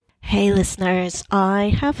Hey listeners,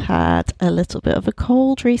 I have had a little bit of a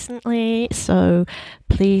cold recently, so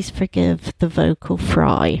please forgive the vocal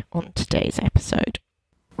fry on today's episode.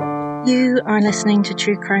 You are listening to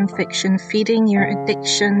True Crime Fiction, feeding your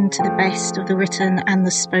addiction to the best of the written and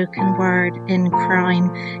the spoken word in crime.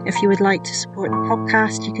 If you would like to support the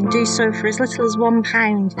podcast, you can do so for as little as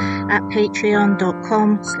 £1 at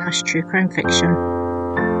patreon.com/truecrimefiction.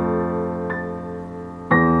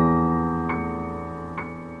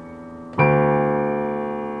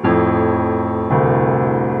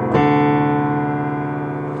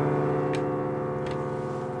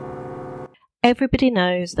 Everybody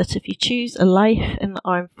knows that if you choose a life in the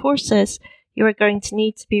armed forces, you are going to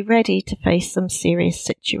need to be ready to face some serious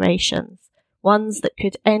situations, ones that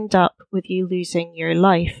could end up with you losing your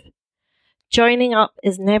life. Joining up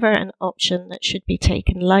is never an option that should be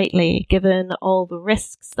taken lightly, given all the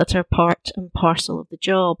risks that are part and parcel of the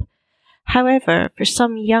job. However, for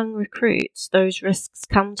some young recruits, those risks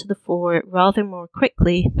come to the fore rather more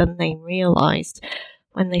quickly than they realised,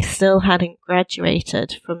 when they still hadn't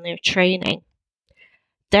graduated from their training.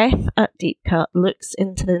 Death at Deepcut looks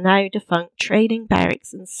into the now-defunct training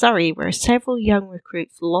barracks in Surrey, where several young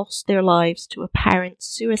recruits lost their lives to apparent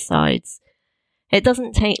suicides. It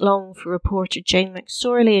doesn't take long for reporter Jane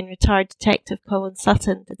McSorley and retired detective Colin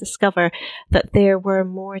Sutton to discover that there were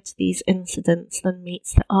more to these incidents than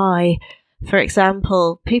meets the eye. For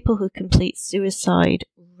example, people who complete suicide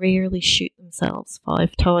rarely shoot themselves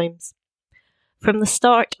 5 times. From the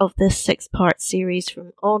start of this 6-part series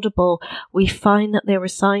from Audible, we find that there were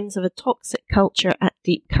signs of a toxic culture at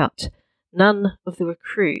Deepcut. None of the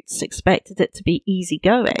recruits expected it to be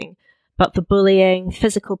easygoing, but the bullying,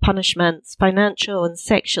 physical punishments, financial and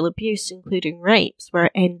sexual abuse, including rapes, were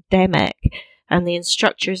endemic, and the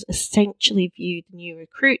instructors essentially viewed new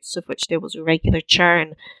recruits, of which there was a regular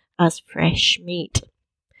churn, as fresh meat.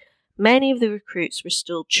 Many of the recruits were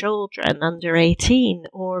still children under 18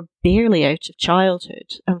 or barely out of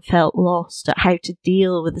childhood and felt lost at how to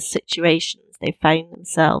deal with the situations they found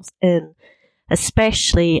themselves in,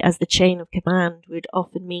 especially as the chain of command would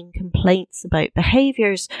often mean complaints about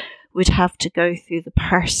behaviours would have to go through the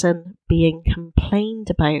person being complained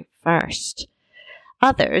about first.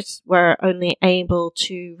 Others were only able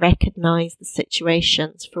to recognise the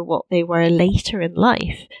situations for what they were later in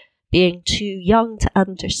life, being too young to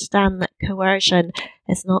understand that coercion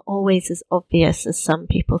is not always as obvious as some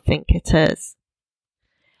people think it is.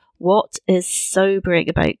 What is sobering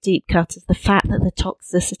about Deepcut is the fact that the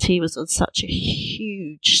toxicity was on such a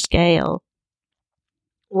huge scale.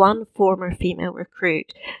 One former female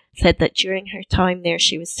recruit said that during her time there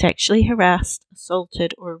she was sexually harassed,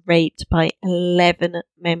 assaulted or raped by 11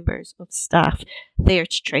 members of staff there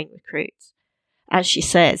to train recruits. As she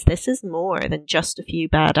says, this is more than just a few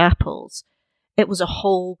bad apples. It was a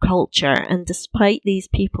whole culture, and despite these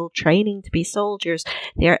people training to be soldiers,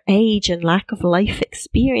 their age and lack of life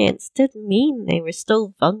experience did mean they were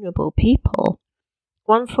still vulnerable people.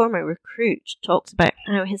 One former recruit talks about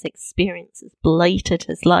how his experiences blighted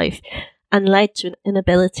his life and led to an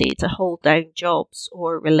inability to hold down jobs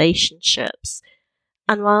or relationships.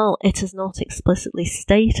 And while it is not explicitly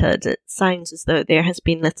stated, it sounds as though there has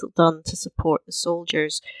been little done to support the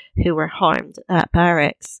soldiers who were harmed at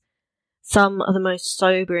barracks. Some of the most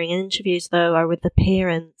sobering interviews, though, are with the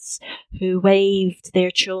parents who waved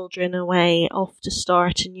their children away off to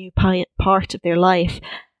start a new part of their life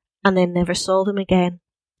and then never saw them again,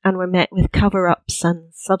 and were met with cover-ups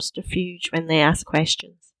and subterfuge when they asked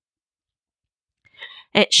questions.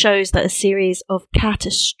 It shows that a series of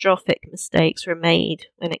catastrophic mistakes were made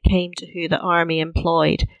when it came to who the army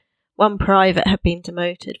employed. One private had been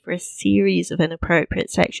demoted for a series of inappropriate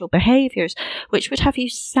sexual behaviours, which would have you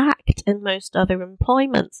sacked in most other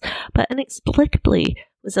employments, but inexplicably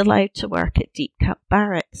was allowed to work at Deepcut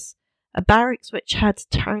Barracks, a barracks which had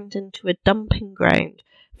turned into a dumping ground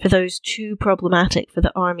for those too problematic for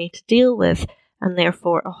the army to deal with, and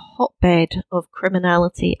therefore a hotbed of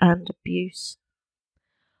criminality and abuse.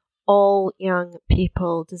 All young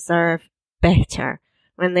people deserve better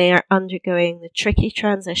when they are undergoing the tricky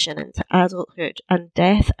transition into adulthood, and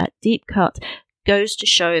death at Deepcut goes to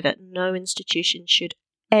show that no institution should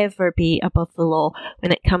ever be above the law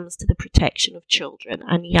when it comes to the protection of children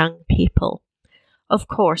and young people. Of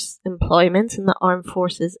course, employment in the armed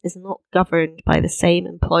forces is not governed by the same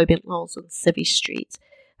employment laws on Civvy Street,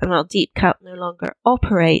 and while Deepcut no longer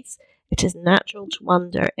operates, it is natural to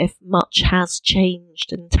wonder if much has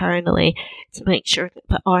changed internally to make sure that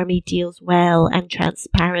the army deals well and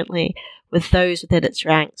transparently with those within its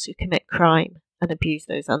ranks who commit crime and abuse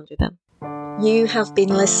those under them. You have been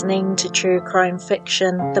listening to True Crime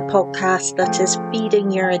Fiction, the podcast that is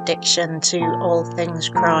feeding your addiction to all things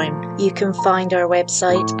crime. You can find our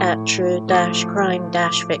website at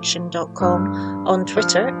true-crime-fiction.com, on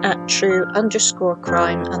Twitter at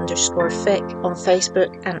true_crime_fic, on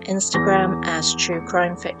Facebook and Instagram as True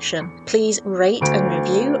Crime Fiction. Please rate and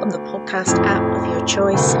review on the podcast app of your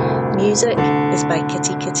choice. Music is by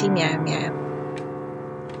Kitty Kitty Meow Meow.